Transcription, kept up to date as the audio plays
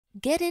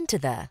Get into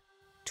the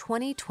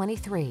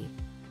 2023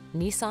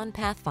 Nissan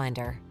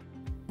Pathfinder.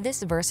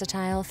 This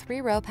versatile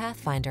three-row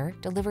Pathfinder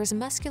delivers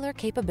muscular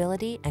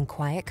capability and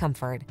quiet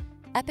comfort.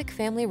 Epic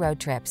family road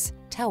trips,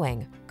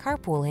 towing,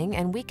 carpooling,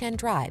 and weekend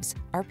drives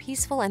are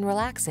peaceful and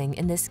relaxing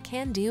in this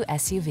can-do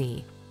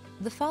SUV.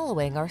 The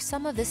following are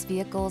some of this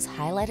vehicle's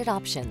highlighted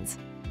options: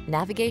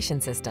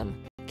 navigation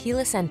system,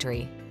 keyless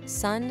entry,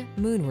 sun,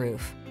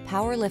 moonroof,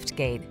 power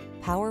liftgate,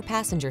 power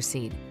passenger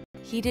seat,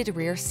 heated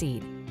rear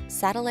seat,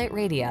 satellite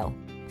radio,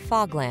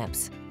 fog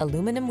lamps,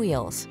 aluminum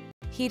wheels,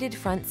 heated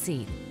front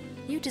seat.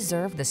 You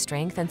deserve the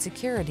strength and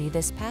security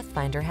this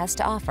Pathfinder has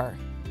to offer.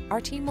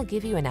 Our team will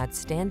give you an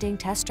outstanding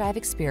test drive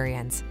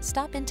experience.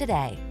 Stop in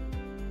today.